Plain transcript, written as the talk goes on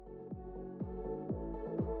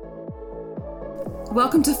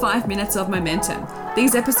Welcome to 5 Minutes of Momentum.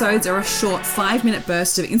 These episodes are a short 5-minute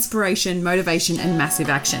burst of inspiration, motivation, and massive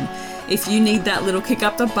action. If you need that little kick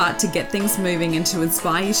up the butt to get things moving and to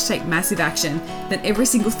inspire you to take massive action, then every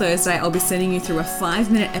single Thursday I'll be sending you through a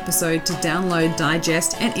 5-minute episode to download,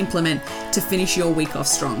 digest, and implement to finish your week off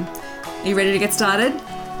strong. Are you ready to get started?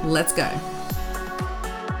 Let's go.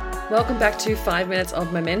 Welcome back to 5 Minutes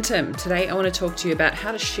of Momentum. Today I want to talk to you about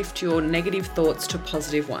how to shift your negative thoughts to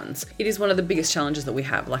positive ones. It is one of the biggest challenges that we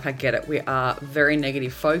have. Like, I get it. We are very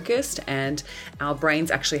negative focused and our brains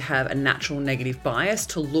actually have a natural negative bias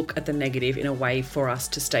to look at the negative in a way for us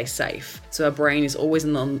to stay safe. So our brain is always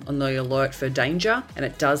on the alert for danger, and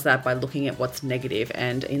it does that by looking at what's negative.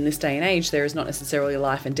 And in this day and age, there is not necessarily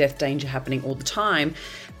life and death danger happening all the time,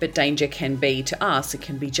 but danger can be to us. It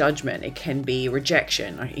can be judgment. It can be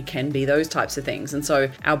rejection. It can be those types of things. And so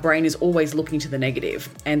our brain is always looking to the negative.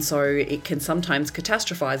 And so it can sometimes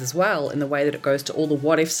catastrophize as well in the way that it goes to all the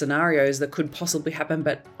what if scenarios that could possibly happen,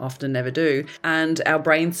 but often never do. And our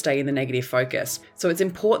brains stay in the negative focus. So it's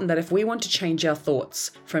important that if we want to change our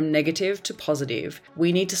thoughts from negative to positive,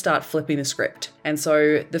 we need to start flipping the script. And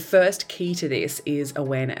so the first key to this is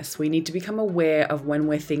awareness. We need to become aware of when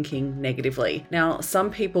we're thinking negatively. Now,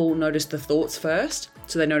 some people notice the thoughts first.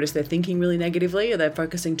 So they notice they're thinking really negatively, or they're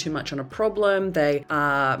focusing too much on a problem. They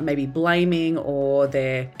are maybe blaming, or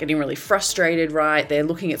they're getting really frustrated, right? They're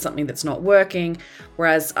looking at something that's not working.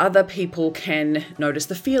 Whereas other people can notice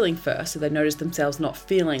the feeling first. So they notice themselves not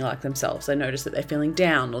feeling like themselves. They notice that they're feeling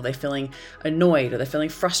down, or they're feeling annoyed, or they're feeling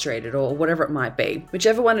frustrated, or whatever it might be.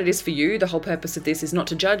 Whichever one it is for you, the whole purpose of this is not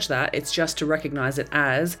to judge that. It's just to recognize it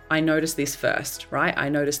as, I notice this first, right? I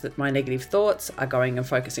notice that my negative thoughts are going and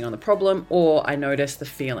focusing on the problem, or I notice the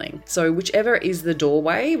feeling. So whichever is the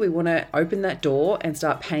doorway, we want to open that door and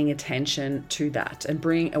start paying attention to that and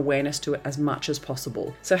bring awareness to it as much as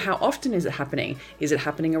possible. So how often is it happening? Is it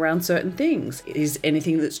happening around certain things? Is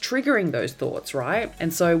anything that's triggering those thoughts, right?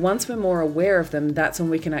 And so once we're more aware of them, that's when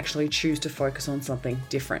we can actually choose to focus on something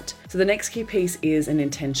different. So the next key piece is an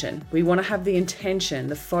intention. We want to have the intention,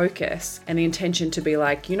 the focus, and the intention to be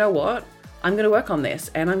like, you know what? I'm going to work on this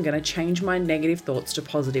and I'm going to change my negative thoughts to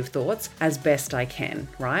positive thoughts as best I can,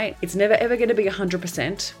 right? It's never ever going to be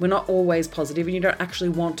 100%. We're not always positive, and you don't actually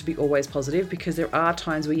want to be always positive, because there are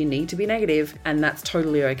times where you need to be negative, and that's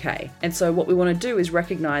totally okay. And so what we want to do is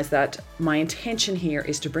recognize that my intention here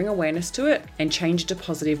is to bring awareness to it and change it to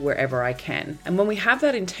positive wherever I can. And when we have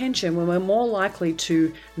that intention, when we're more likely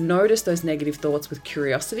to notice those negative thoughts with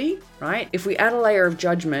curiosity, right? If we add a layer of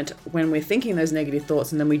judgment when we're thinking those negative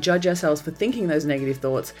thoughts, and then we judge ourselves for thinking those negative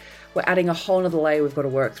thoughts, we're adding a whole other layer we've got to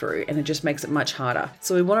work through, and it just makes it much harder.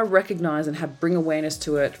 So we want to recognize and bring awareness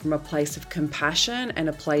to it from a place of compassion and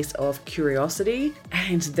a place of curiosity,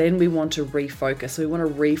 and then we want to refocus. So we want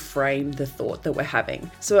to reframe the thought that we're having.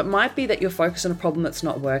 So it might be that you're focused on a problem that's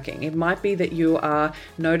not working. It might be that you are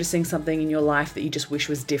noticing something in your life that you just wish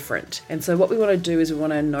was different. And so what we want to do is we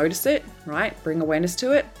want to notice it, right? Bring awareness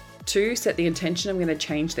to it. 2, set the intention, I'm going to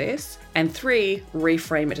change this. And 3,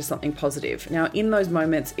 reframe it to something positive. Now, in those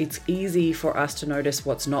moments, it's easy for us to notice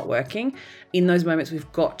what's not working. In those moments,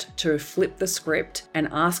 we've got to flip the script and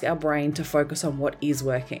ask our brain to focus on what is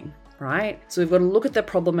working. Right? So we've got to look at the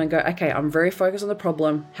problem and go, okay, I'm very focused on the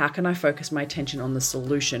problem. How can I focus my attention on the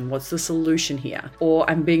solution? What's the solution here? Or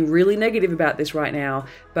I'm being really negative about this right now,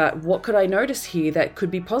 but what could I notice here that could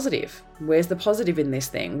be positive? Where's the positive in this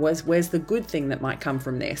thing? Where's the good thing that might come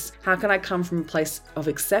from this? How can I come from a place of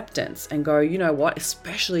acceptance and go, you know what,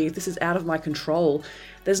 especially if this is out of my control,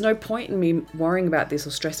 there's no point in me worrying about this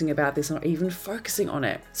or stressing about this or even focusing on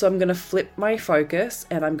it. So I'm going to flip my focus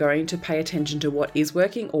and I'm going to pay attention to what is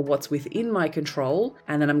working or what's within my control.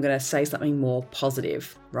 And then I'm going to say something more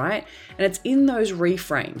positive, right? And it's in those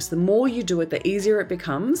reframes. The more you do it, the easier it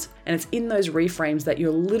becomes. And it's in those reframes that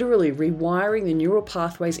you're literally rewiring the neural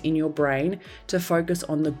pathways in your brain to focus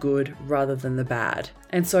on the good rather than the bad.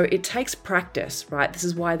 And so it takes practice, right? This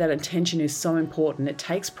is why that intention is so important. It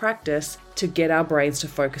takes practice to get our brains to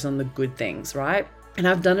focus on the good things, right? And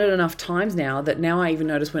I've done it enough times now that now I even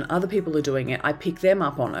notice when other people are doing it, I pick them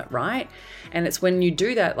up on it, right? And it's when you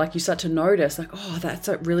do that, like you start to notice, like, oh, that's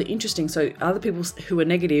really interesting. So other people who are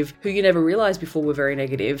negative, who you never realized before were very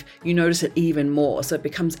negative, you notice it even more. So it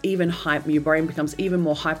becomes even your brain becomes even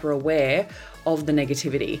more hyper aware of the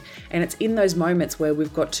negativity. And it's in those moments where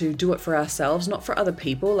we've got to do it for ourselves, not for other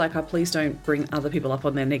people. Like, please don't bring other people up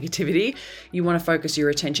on their negativity. You want to focus your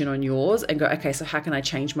attention on yours and go, okay, so how can I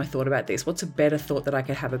change my thought about this? What's a better thought that I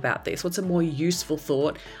could have about this? What's a more useful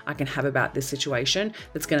thought I can have about this situation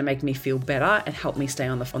that's going to make me feel better and help me stay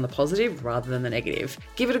on the positive rather than the negative?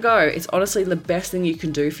 Give it a go. It's honestly the best thing you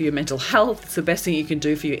can do for your mental health. It's the best thing you can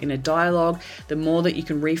do for your inner dialogue. The more that you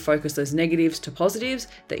can refocus those negatives to positives,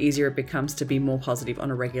 the easier it becomes to be more positive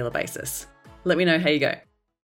on a regular basis. Let me know how you go.